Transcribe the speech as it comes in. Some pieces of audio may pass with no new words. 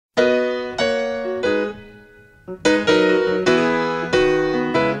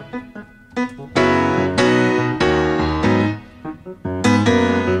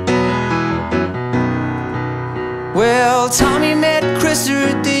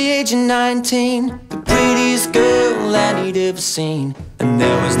age of 19, the prettiest girl that he'd ever seen. And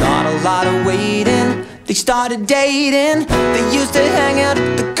there was not a lot of waiting, they started dating. They used to hang out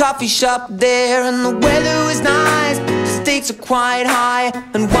at the coffee shop there, and the weather was nice, the stakes are quite high.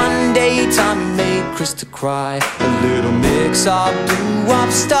 And one day Tommy made Krista cry. A little mix-up blew up,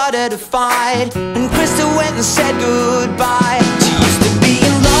 started a fight, and Krista went and said goodbye. She used to be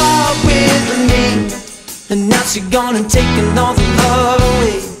in love with me, and now she's gone and taken all the love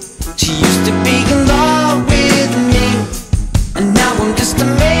away. She used to be in love with me, and now I'm just a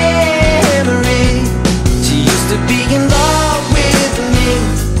memory. She used to be in love with me,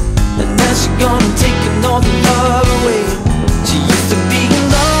 and now she's gone and taken all the love away. She used to be in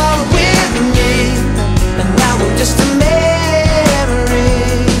love with me, and now I'm just a memory.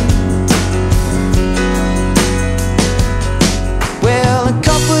 Well, a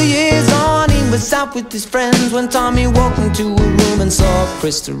couple years on, he was out with his friends when Tommy walked into a room and saw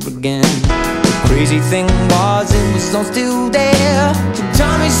Krista again. The crazy thing was, it was all still there. So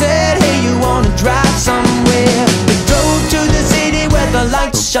Tommy said, hey, you wanna drive somewhere? They drove to the city where the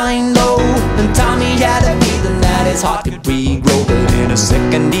lights shine low, and Tommy had a feeling that his heart could regrow. But in a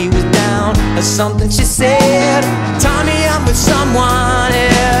second he was down at something she said. Tommy, I'm with someone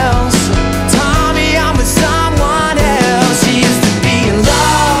else. Tommy, I'm with someone else. She used to be in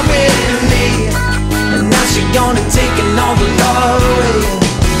love with me, and now she's gone and taken all the love away.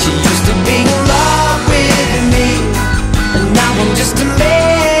 She used to be in love with me, and now I'm just a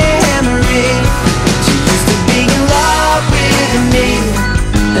memory. She used to be in love with me,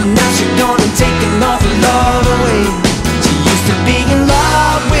 and now she's gone and taken all the love away. She used to be in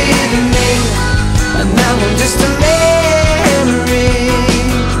love with me, and now I'm just a memory.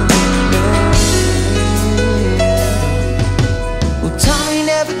 Well, Tommy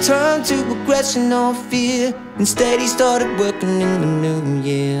never turned to aggression or fear. Instead he started working in the new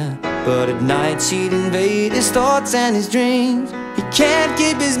year. But at night she'd invade his thoughts and his dreams. He can't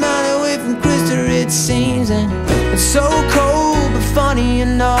keep his mind away from Krista, it seems. And it's so cold but funny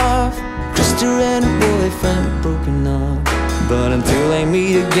enough, Krista and her boyfriend were broken up. But until they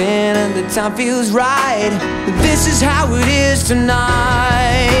meet again and the time feels right, this is how it is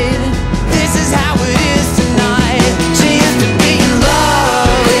tonight. This is how it is tonight. She used to be in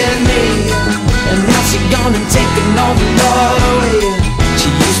love with me, and now she's gone and taken all the love away. She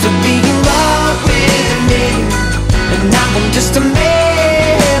used to be in love with me, and now I'm just a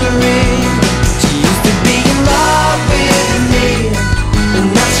memory. She used to be in love with me, and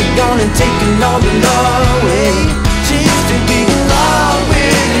now she's gone and taken all the love